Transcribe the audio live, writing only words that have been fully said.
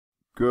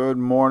Good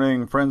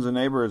morning, friends and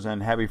neighbors,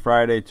 and happy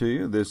Friday to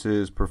you. This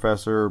is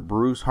Professor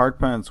Bruce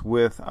Hartpence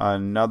with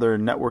another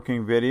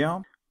networking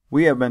video.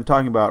 We have been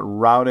talking about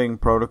routing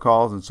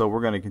protocols, and so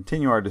we're going to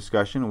continue our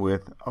discussion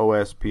with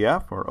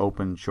OSPF, or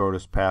Open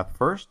Shortest Path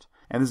First.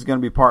 And this is going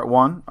to be part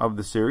 1 of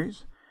the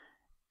series.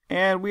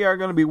 And we are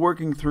going to be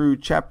working through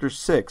Chapter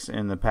 6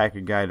 in the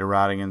Packet Guide to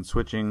Routing and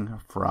Switching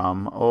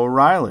from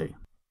O'Reilly.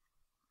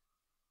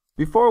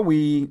 Before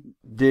we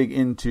dig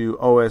into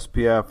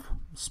OSPF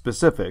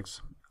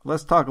specifics,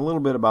 let's talk a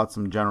little bit about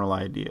some general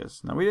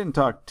ideas. Now, we didn't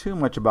talk too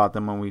much about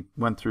them when we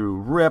went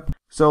through RIP,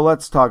 so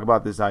let's talk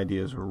about these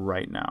ideas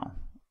right now.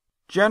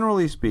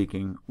 Generally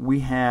speaking, we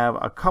have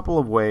a couple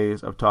of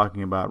ways of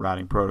talking about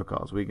routing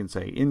protocols. We can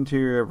say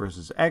interior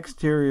versus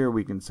exterior,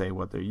 we can say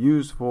what they're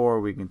used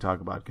for, we can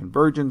talk about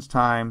convergence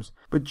times,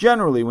 but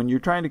generally when you're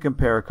trying to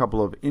compare a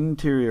couple of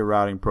interior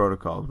routing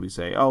protocols, we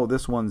say, oh,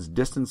 this one's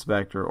distance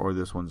vector or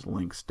this one's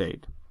link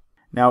state.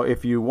 Now,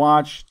 if you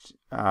watched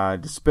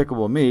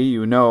Despicable Me,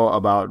 you know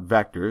about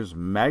vectors,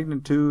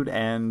 magnitude,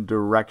 and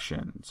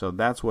direction. So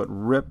that's what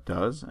RIP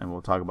does, and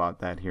we'll talk about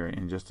that here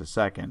in just a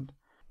second.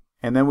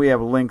 And then we have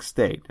link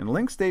state. And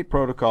link state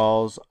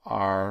protocols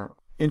are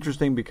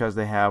interesting because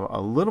they have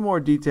a little more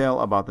detail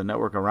about the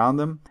network around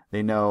them.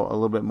 They know a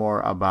little bit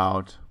more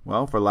about,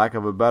 well, for lack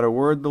of a better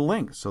word, the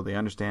links. So they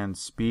understand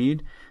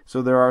speed.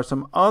 So there are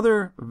some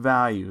other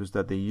values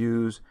that they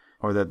use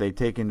or that they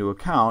take into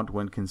account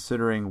when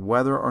considering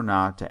whether or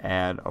not to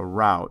add a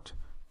route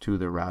to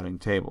the routing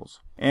tables.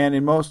 And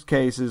in most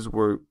cases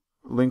where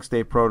link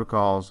state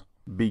protocols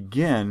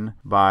begin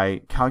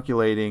by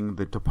calculating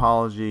the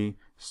topology,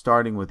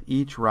 starting with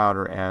each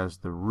router as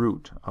the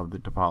root of the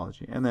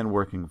topology, and then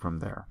working from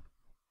there.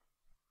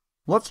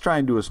 Let's try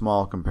and do a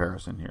small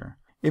comparison here.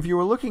 If you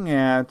were looking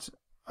at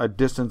a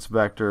distance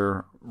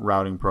vector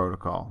routing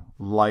protocol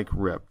like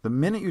RIP, the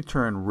minute you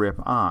turn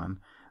RIP on,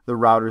 the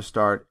routers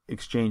start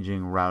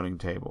exchanging routing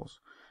tables.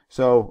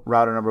 So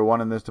router number 1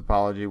 in this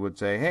topology would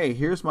say, hey,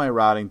 here's my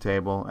routing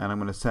table, and I'm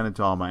going to send it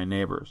to all my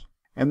neighbors.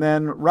 And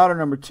then router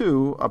number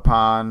 2,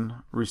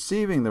 upon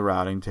receiving the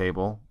routing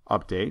table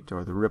update,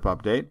 or the RIP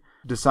update,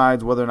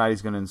 decides whether or not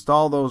he's going to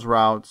install those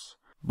routes.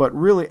 But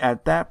really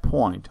at that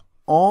point,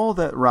 all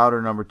that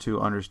router number 2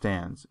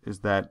 understands is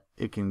that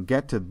it can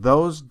get to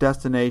those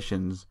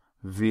destinations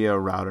via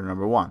router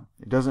number 1.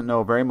 It doesn't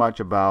know very much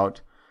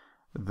about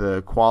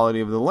the quality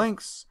of the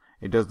links.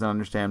 It doesn't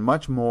understand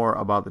much more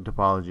about the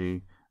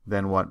topology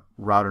than what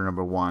router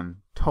number 1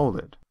 told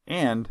it.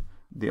 And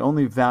the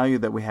only value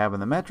that we have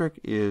in the metric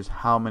is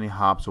how many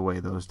hops away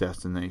those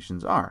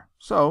destinations are.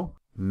 So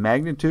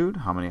magnitude,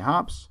 how many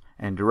hops,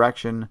 and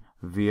direction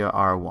via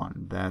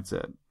R1. That's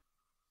it.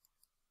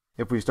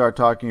 If we start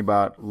talking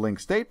about link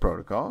state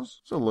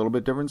protocols, it's a little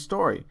bit different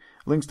story.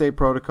 Link state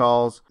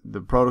protocols, the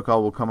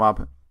protocol will come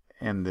up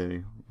and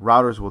the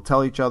routers will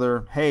tell each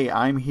other, hey,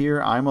 I'm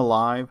here, I'm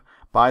alive.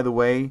 By the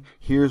way,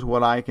 here's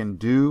what I can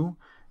do.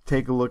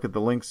 Take a look at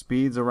the link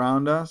speeds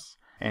around us,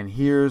 and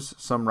here's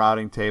some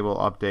routing table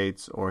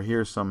updates, or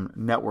here's some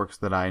networks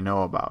that I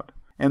know about.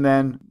 And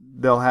then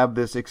they'll have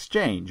this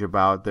exchange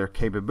about their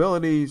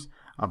capabilities,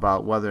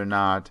 about whether or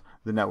not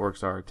the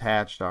networks are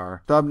attached,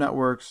 are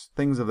subnetworks,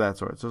 things of that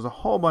sort. So there's a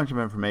whole bunch of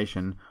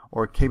information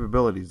or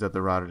capabilities that the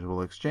routers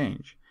will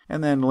exchange.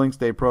 And then link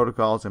state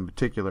protocols, in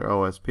particular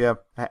OSPF,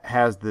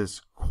 has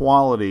this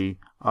quality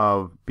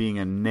of being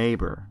a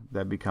neighbor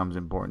that becomes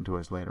important to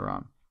us later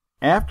on.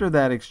 After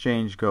that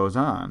exchange goes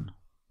on,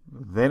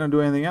 they don't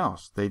do anything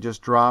else. They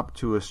just drop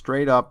to a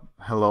straight up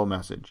hello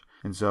message.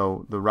 And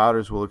so the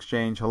routers will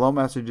exchange hello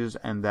messages,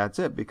 and that's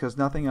it, because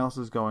nothing else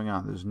is going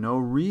on. There's no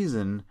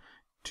reason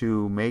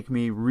to make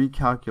me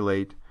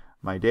recalculate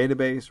my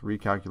database,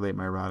 recalculate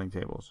my routing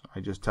tables.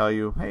 I just tell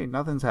you, hey,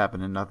 nothing's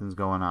happening, nothing's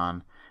going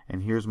on,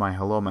 and here's my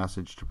hello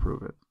message to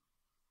prove it.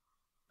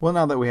 Well,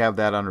 now that we have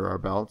that under our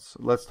belts,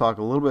 let's talk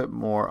a little bit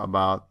more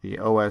about the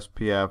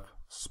OSPF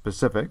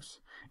specifics.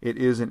 It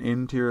is an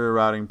interior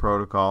routing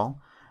protocol,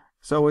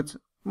 so it's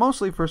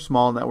mostly for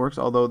small networks,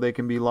 although they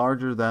can be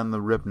larger than the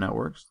RIP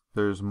networks.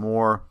 There's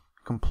more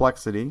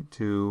complexity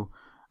to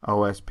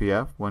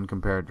OSPF when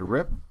compared to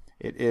RIP.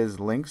 It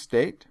is link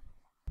state,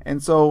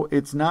 and so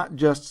it's not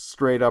just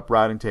straight up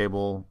routing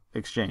table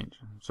exchange.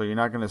 So you're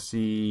not going to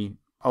see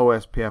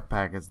OSPF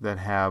packets that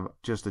have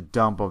just a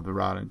dump of the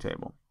routing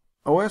table.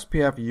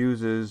 OSPF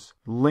uses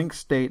link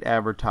state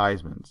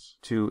advertisements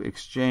to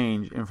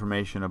exchange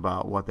information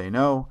about what they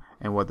know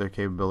and what their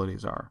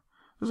capabilities are.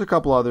 There's a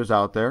couple others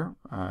out there,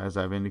 as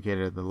I've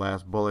indicated at the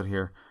last bullet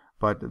here,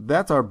 but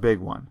that's our big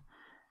one.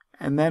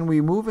 And then we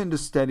move into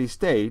steady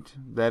state,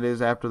 that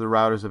is after the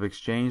routers have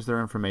exchanged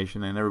their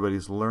information and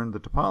everybody's learned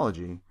the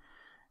topology.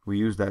 We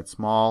use that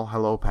small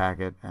hello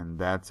packet, and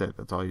that's it.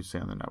 That's all you see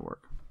on the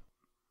network.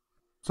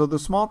 So the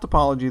small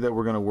topology that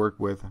we're going to work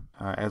with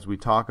as we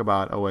talk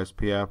about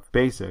OSPF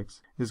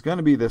basics is going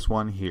to be this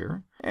one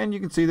here. And you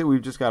can see that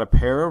we've just got a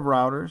pair of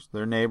routers,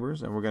 they're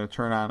neighbors, and we're going to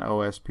turn on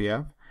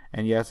OSPF.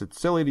 And yes, it's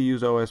silly to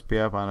use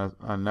OSPF on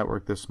a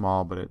network this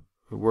small, but it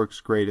works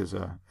great as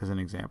an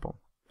example.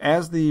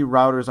 As the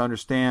routers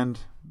understand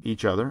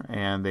each other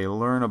and they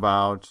learn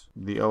about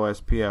the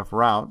OSPF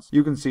routes,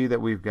 you can see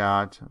that we've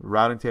got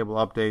routing table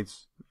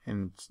updates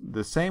in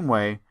the same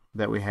way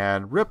that we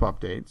had RIP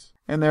updates.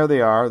 And there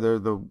they are. They're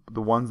the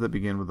ones that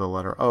begin with the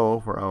letter O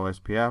for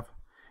OSPF.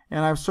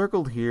 And I've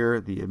circled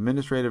here the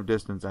administrative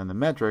distance and the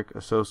metric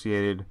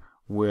associated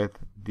with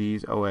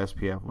these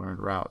OSPF learned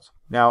routes.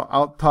 Now,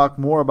 I'll talk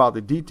more about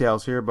the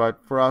details here, but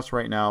for us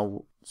right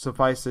now,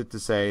 suffice it to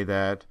say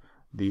that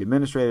the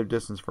administrative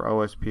distance for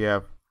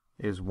OSPF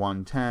is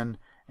 110,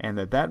 and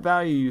that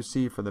value you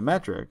see for the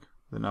metric,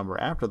 the number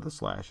after the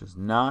slash, is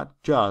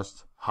not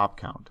just hop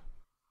count.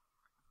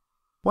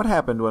 What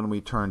happened when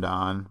we turned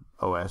on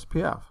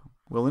OSPF?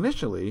 Well,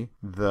 initially,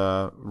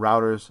 the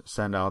routers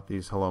send out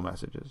these hello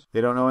messages.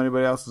 They don't know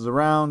anybody else is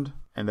around,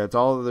 and that's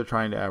all that they're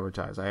trying to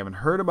advertise. I haven't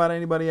heard about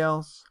anybody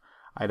else.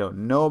 I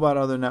don't know about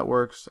other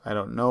networks. I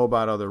don't know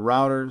about other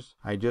routers.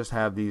 I just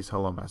have these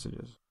hello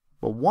messages.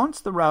 But once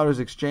the routers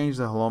exchange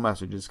the hello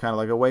message, it's kind of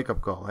like a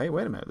wake-up call. Hey,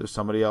 wait a minute, there's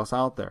somebody else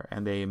out there.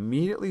 And they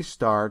immediately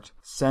start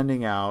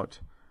sending out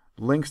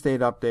link state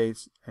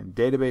updates and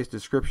database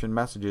description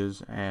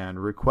messages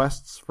and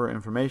requests for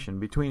information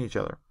between each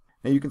other.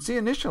 Now you can see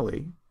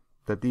initially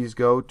that these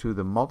go to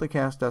the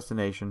multicast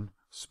destination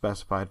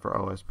specified for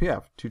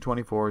OSPF,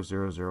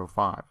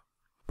 224.0.0.5.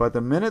 But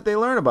the minute they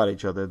learn about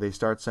each other, they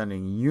start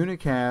sending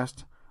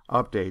unicast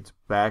updates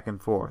back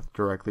and forth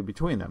directly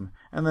between them,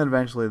 and then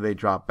eventually they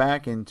drop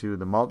back into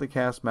the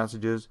multicast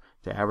messages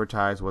to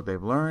advertise what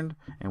they've learned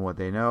and what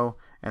they know,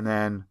 and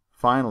then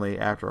finally,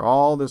 after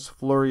all this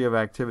flurry of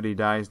activity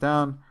dies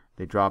down,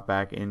 they drop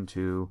back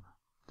into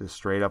the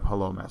straight up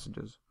hello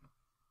messages.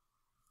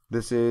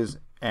 This is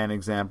an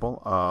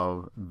example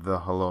of the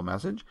hello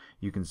message.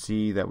 You can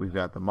see that we've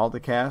got the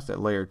multicast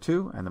at layer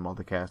 2 and the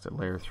multicast at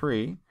layer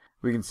 3.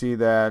 We can see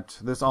that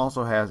this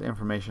also has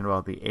information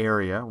about the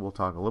area. We'll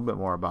talk a little bit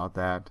more about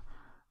that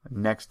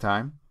next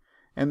time.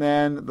 And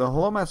then the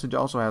hello message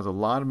also has a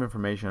lot of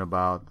information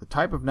about the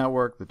type of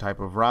network, the type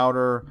of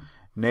router,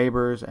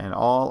 neighbors, and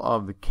all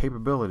of the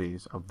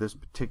capabilities of this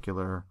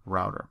particular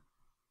router.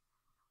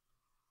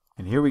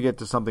 And here we get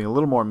to something a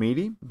little more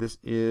meaty. This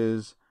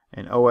is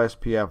an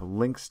OSPF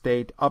link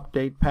state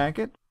update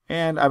packet.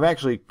 And I've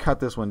actually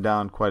cut this one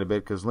down quite a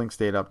bit because link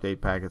state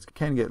update packets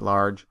can get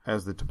large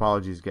as the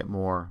topologies get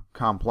more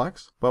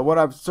complex. But what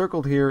I've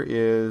circled here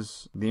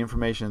is the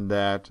information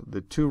that the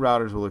two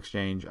routers will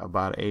exchange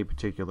about a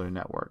particular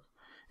network.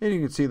 And you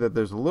can see that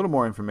there's a little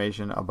more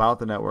information about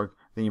the network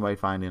than you might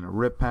find in a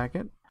RIP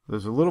packet.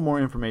 There's a little more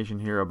information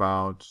here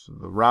about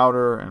the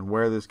router and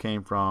where this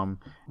came from,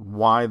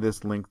 why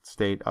this link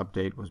state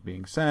update was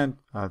being sent,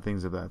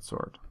 things of that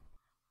sort.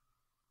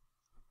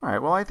 All right,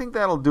 well, I think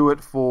that'll do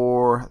it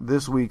for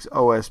this week's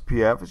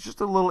OSPF. It's just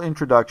a little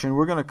introduction.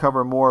 We're going to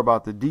cover more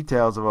about the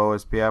details of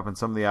OSPF and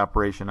some of the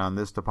operation on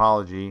this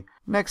topology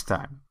next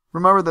time.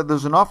 Remember that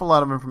there's an awful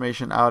lot of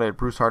information out at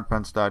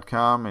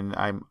brucehartpence.com, and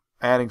I'm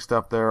adding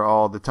stuff there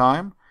all the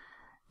time.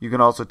 You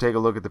can also take a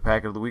look at the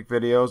Packet of the Week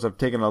videos. I've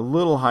taken a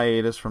little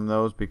hiatus from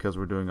those because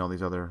we're doing all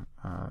these other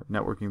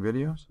networking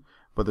videos,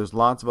 but there's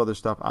lots of other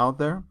stuff out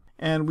there.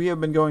 And we have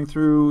been going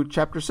through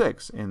Chapter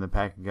 6 in the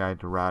Packet Guide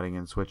to Routing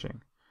and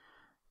Switching.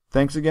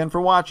 Thanks again for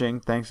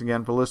watching, thanks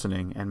again for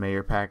listening, and may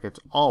your packets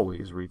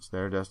always reach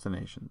their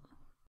destinations.